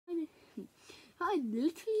I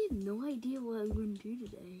literally have no idea what I'm going to do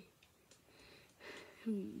today.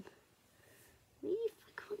 Maybe if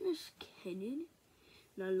I got this cannon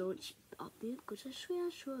and I launch up there, because I swear I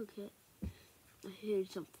saw a cat. I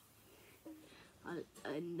heard something.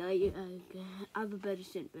 And I have a better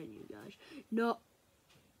scent than you guys. No.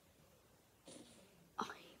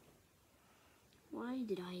 Why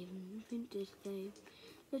did I even invent this game?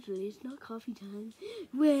 Literally, it's not coffee time.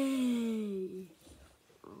 Way.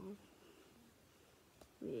 Oh.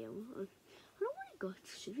 Well, I don't want to go.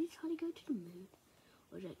 Should we try to go to the moon?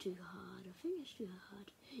 Or is that too hard? I think it's too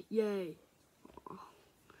hard. Yay. Oh.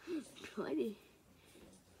 Try to.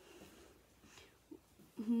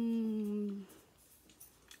 I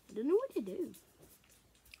don't know what to do.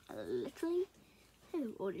 I literally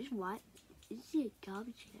have all this white. It's a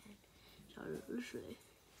garbage can. So literally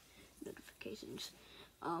notifications.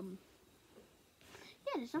 Yeah,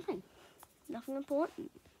 there's nothing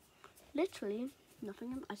important. Literally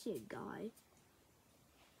nothing. I see a guy.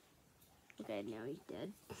 Okay, now he's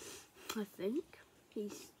dead. I think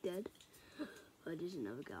he's dead. Oh, there's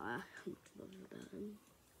another guy. I'm not bothered about him.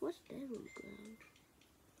 What's there on the ground?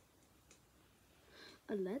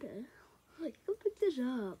 A letter? Oh, you can pick this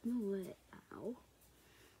up. No way. Ow.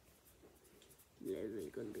 Literally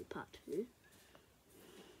gonna be part 2.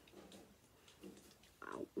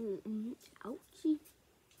 Ow. Ouchie.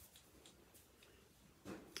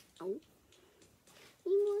 Ow.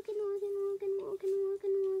 I'm walking. I'm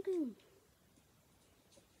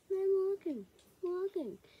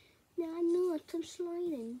walking. No, I'm not. I'm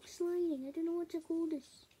sliding. I don't know what to call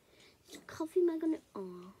this. It's coffee mug on it.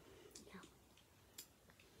 Oh.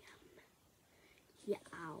 Yeah,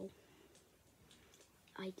 ow.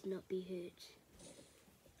 I did not be hurt.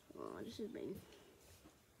 Oh, this has been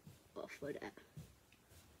off for that.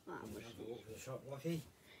 Wow, what's this? Walk for the shop, Lucky.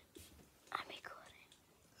 I'm recording.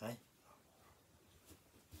 Hey?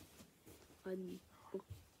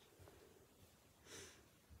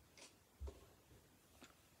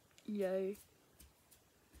 Yo.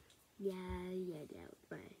 Yeah,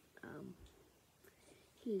 right.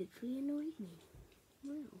 He literally annoyed me.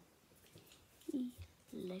 Wow. He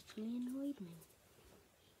literally annoyed me.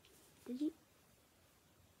 Did he?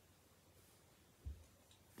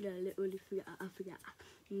 No, I literally forgot. I forgot.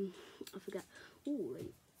 Oh,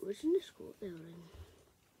 wait. What's in the school building?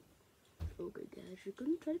 Okay, guys, you're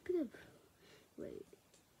gonna try to pick up. Wait.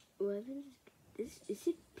 What is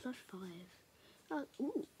it +5?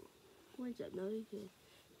 Ooh. What is that? Now you can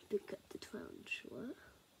pick up the 12. What?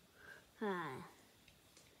 Hi.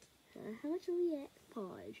 How much are we at?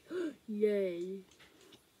 5. Yay.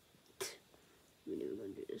 We're never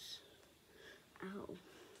gonna do this. Ow.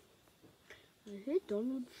 I heard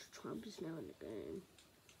Donald Trump is now in the game.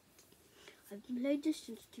 I've played this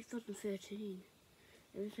since 2013.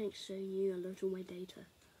 Everything's so new, I lost all my data.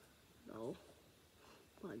 Oh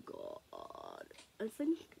my god. I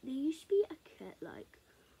think there used to be a cat like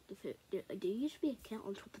there used to be a cat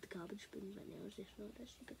on top of the garbage bin, but now it's just not.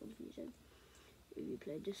 That's super confusing. If you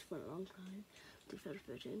played this for a long time,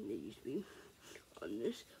 2013, there used to be on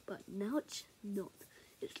this, but now it's not.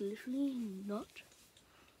 It's literally not.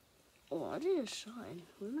 Oh, I did a sign.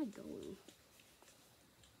 Where am I going?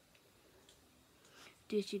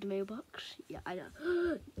 Do you see the mailbox? Yeah, I know.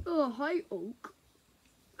 Oh, hi, Oak.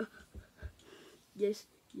 Yes,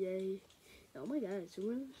 yay. Oh my god,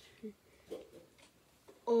 someone's...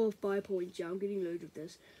 Oh, 5 points. Yeah, I'm getting loads of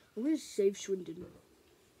this. I'm going to save Swindon.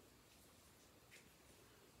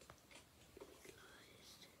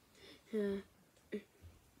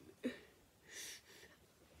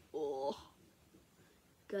 Oh,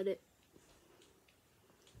 got it.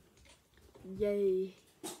 Yay.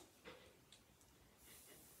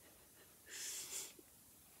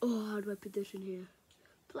 Oh, how do I put this in here?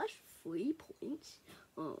 +3 points?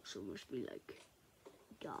 Oh, so it must be like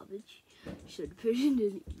garbage. So the person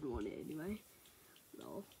didn't even want it anyway.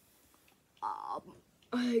 No.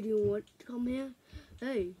 Hey, do you want to come here?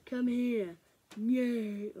 Hey, come here.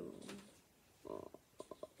 Yay. Oh.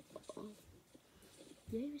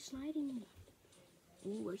 Yay, we're sliding.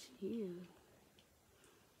 Ooh, what's in here?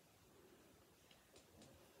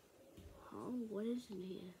 Oh, what is in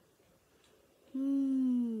here?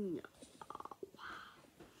 Oh,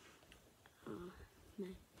 wow.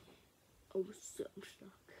 Man. Oh, so I'm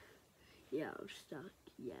stuck. Yeah, I'm stuck.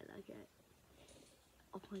 Yeah, like it.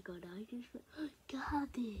 Oh my god, I just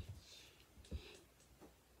garbage.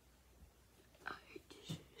 I hate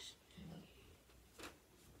this.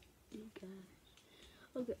 You guys.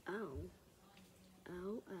 Okay, ow.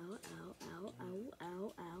 Ow, ow, ow, ow, ow, ow,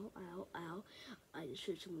 ow, ow, ow. I just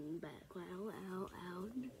hit someone in the back. Ow, ow, ow.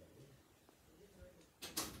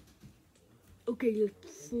 Okay,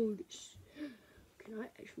 let's throw this. Can I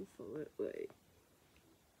actually throw it? Wait.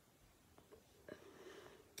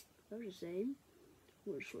 That was the same.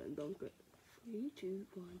 We'll slam dunk it. 3, 2,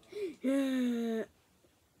 1. Yeah!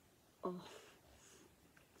 Oh.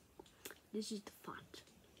 This is the fat.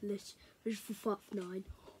 This is for fat 9.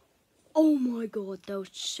 Oh my god, that was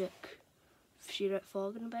sick. See that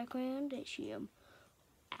fog in the background? That's him.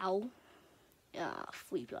 Ow. Ah,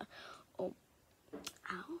 free blood. Oh.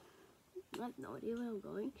 Ow. I have no idea where I'm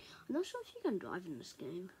going. I'm not sure if you can drive in this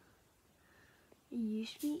game. It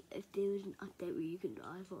used to be if there was an update where you can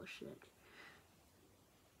drive or shit.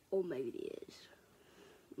 Or maybe there is.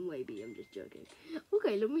 Maybe I'm just joking.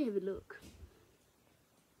 Okay, let me have a look.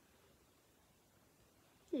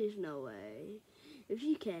 There's no way. If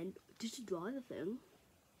you can, just drive a thing.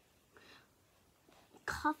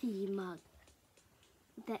 Coffee mug.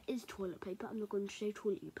 That is toilet paper. I'm not going to say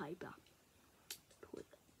toilet paper. Toilet.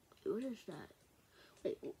 What is that?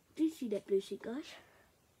 Wait, do you see that blue sheet, guys?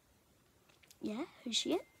 Yeah, you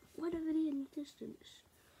see it? What over there in the distance?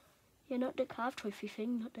 Yeah, not the calf trophy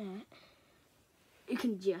thing, not that. You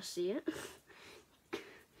can just see it.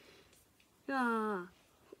 Ah.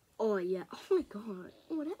 Oh, yeah. Oh, my God.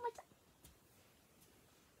 Oh, that much.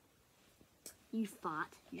 You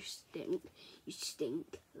fart. You stink. You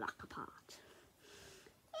stink like a pot.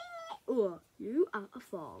 Oh, you are a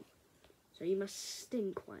frog. So you must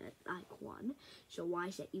stink like one. So why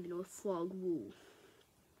is that even a frog rule?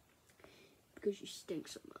 Because you stink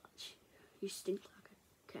so much. You stink like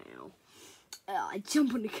a cow. I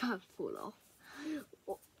jump on the car and fall off.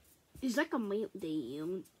 Oh, it's like a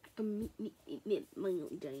meltdown. Like a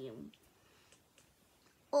meltdown.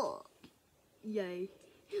 Oh, yay.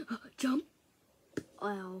 Jump.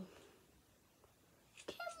 Ow.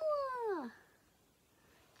 Camera.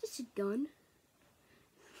 This is a gun.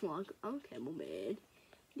 Well, I'm a camel man.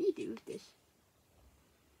 What do you do with this?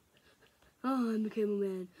 Oh, I'm a camel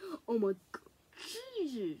man. Oh my god.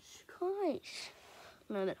 Jesus Christ.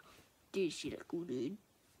 No. Do you see that cool dude?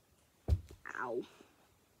 Ow.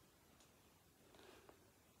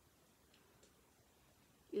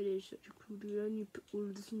 It is such a cool dude. I need to put all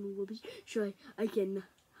of this in the rubbish. So I can.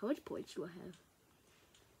 How much points do I have?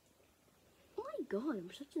 Oh my god,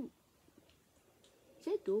 I'm such an. Is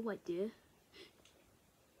that a door right there?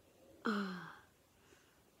 Ah.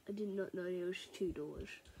 I did not know there was 2 doors.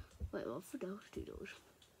 Wait, well, I thought there was 2 doors.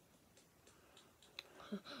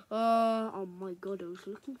 Oh my god, I was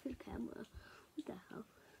looking for the camera. What the hell?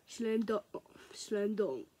 Slam dunk. Slam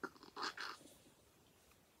dunk.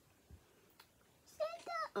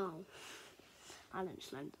 Oh. I didn't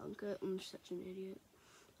slam dunk it. I'm such an idiot.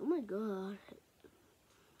 Oh my god.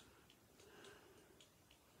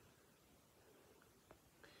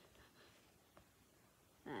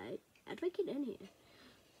 Hey, how do I get in here?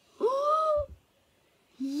 Oh!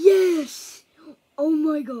 Yes! Oh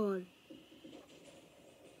my god.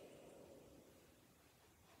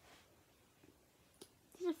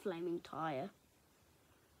 There's a flaming tire.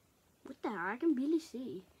 What the hell? I can barely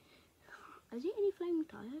see. Is there any flaming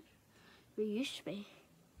tires? There used to be.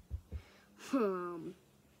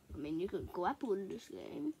 I mean, you can grapple in this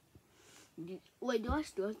game. Wait, do I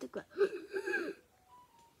still have to grab?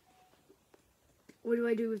 What do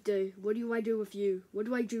I do with you? What do I do with you? What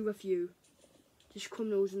do I do with you? There's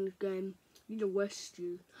criminals in this game. I need to arrest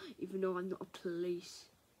you, even though I'm not a police.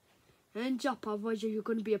 Hands up, otherwise you're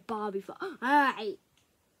going to be a Barbie frog. Hey!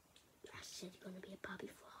 I said you're going to be a Barbie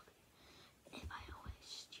frog. If I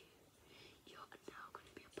arrest you, you're now going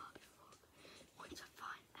to be a Barbie frog. Once I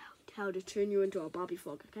find out how to turn you into a Barbie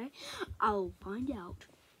frog, okay? I'll find out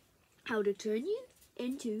how to turn you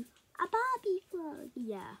into a Barbie frog.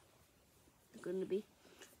 Yeah. You're going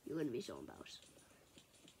to be so embarrassed.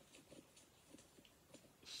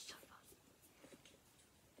 So fun.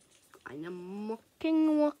 I am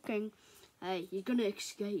walking. Hey, you're going to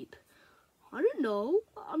escape. I don't know.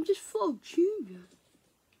 I'm just Frog Junior.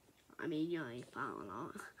 I mean, you ain't far a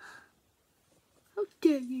lot. How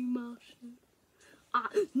dare you, Martian?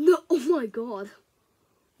 No, oh my god.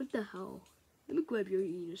 What the hell? Let me grab your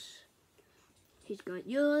anus.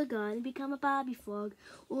 You're going to become a Barbie frog,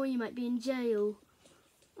 or you might be in jail.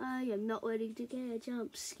 I am not ready to get a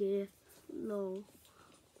jump scare. No.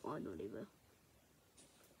 Oh, not even.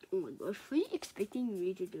 Oh my gosh, were you expecting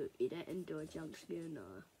me to do that and do a jump scare? No.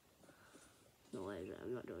 No,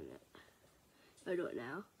 I'm not doing that. I'll do it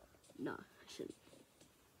now. No, I shouldn't.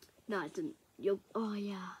 No, I didn't. Oh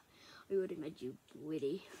yeah. I would have made you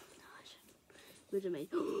witty. No, I shouldn't. Would have made.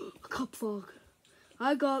 I got fog.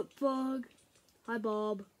 I got fog. Hi,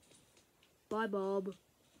 Bob. Bye, Bob.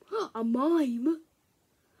 A mime?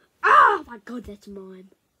 Oh my god, that's a mime.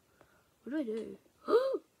 What do I do?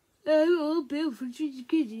 Oh, Bill from Streets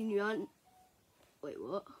Kids in your aunt. Wait,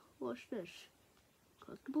 what? What's this?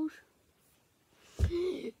 Collectibles?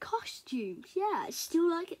 Costumes, yeah, I still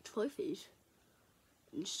like it. Trophies.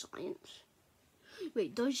 And science.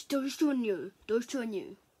 Wait, those two are new. Those two are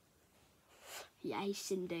new. Yeah, he's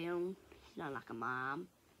sitting down. He's not like a mom.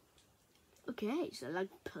 Okay, so like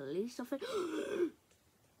police officer.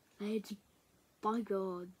 It's by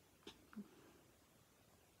God.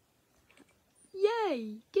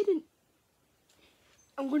 Yay! Didn't.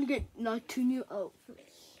 I'm gonna get like 2 new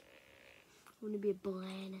outfits. I'm gonna be a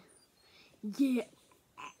banana. Yeah.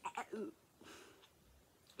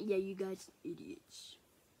 Yeah, you guys idiots.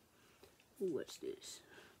 What's this?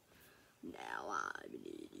 Now I'm an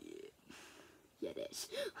idiot. Yeah, this.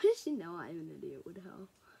 I just know I'm an idiot. What the hell?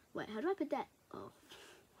 Wait, how do I put that? Oh.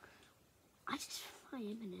 I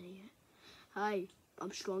am an idiot. Hi,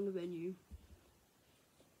 I'm stronger than you.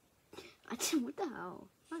 What the hell?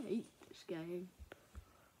 I hate this game.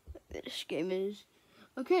 This game is...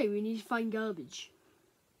 Okay, we need to find garbage.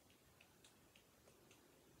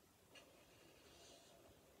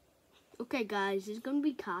 Okay, guys, it's gonna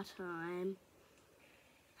be car time.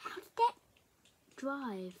 How did that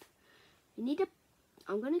drive? We need a...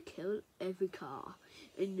 I'm gonna kill every car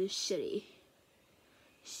in this city.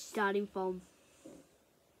 Starting from...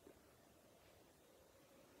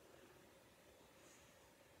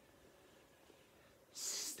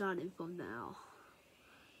 now.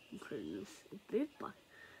 I'm putting this a bit by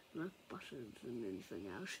my buttons and anything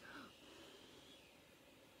else.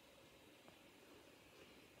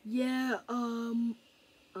 Yeah, how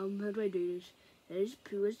do I do this?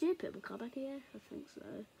 Was there a purple car back here? I think so.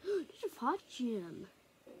 There's a fart gym.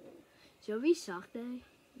 Shall we sock day?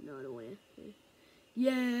 No, I don't want to.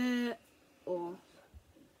 Yeah. Off.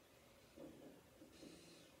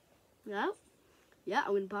 No? Yeah,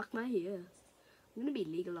 I'm gonna park my here. I'm gonna be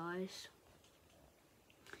legalized.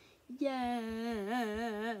 Yay!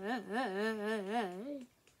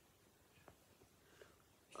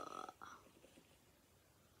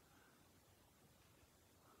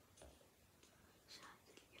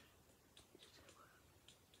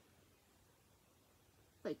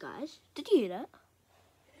 Wait, guys, did you hear that?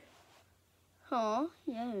 Oh,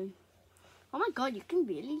 yeah. Oh my God, you can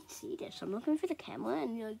really see this. I'm looking for the camera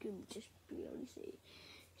and you can just really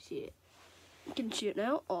see it. You can see it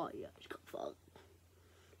now. Oh yeah, it's got fog.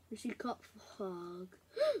 You see, got fog.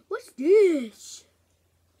 What's this?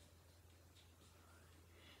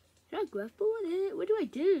 Can I grapple with it? What do I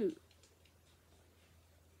do?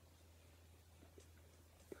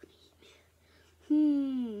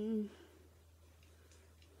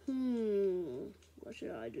 What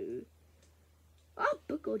should I do? Oh,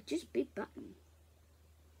 book or just big button.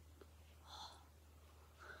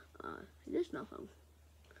 There's nothing.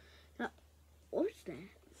 What's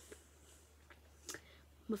that?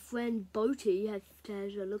 My friend Boaty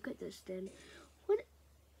has a look at this then.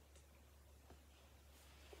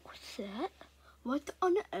 What's that? What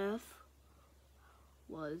on earth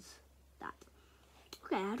was that?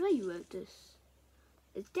 Okay, how do I work this?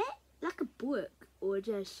 Is that like a book or is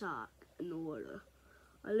that a shark in the water?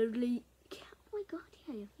 I literally can't. Oh my God,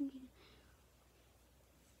 yeah, I think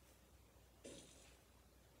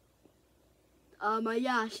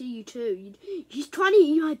yeah, I see you too. He's trying to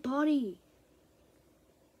eat my body.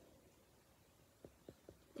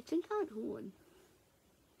 I think I can't horn.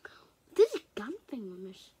 There's a gun thing on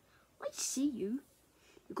this. I see you.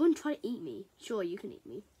 You're going to try to eat me. Sure, you can eat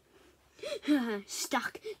me.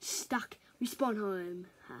 Stuck. Respawn home.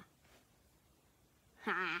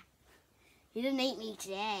 Ha. He didn't eat me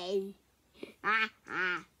today.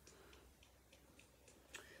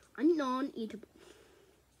 I'm non-eatable.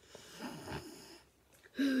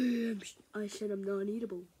 I said I'm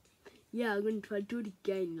non-eatable. Yeah, I'm going to try to do it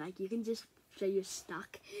again. Like, you can just say you're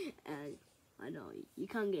stuck, and I know, you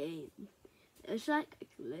can't get in. It's like a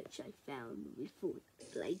glitch I found before I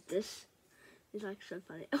played this. It's like so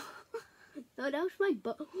funny. No, that was my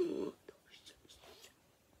butt.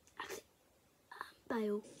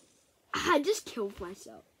 Bail. I just killed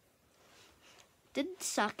myself. Did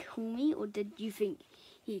Suck kill me, or did you think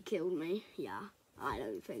he killed me? Yeah. I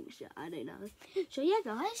don't think so. I don't know. So yeah,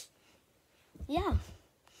 guys. Yeah.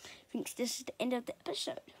 I think this is the end of the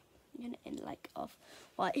episode. I'm gonna end like off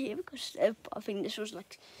right here because I think this was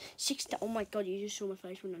like 6. Oh my God! You just saw my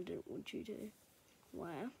face when I didn't want you to.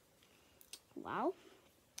 Wow.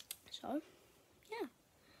 So yeah.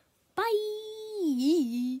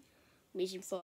 Bye. Mission 4.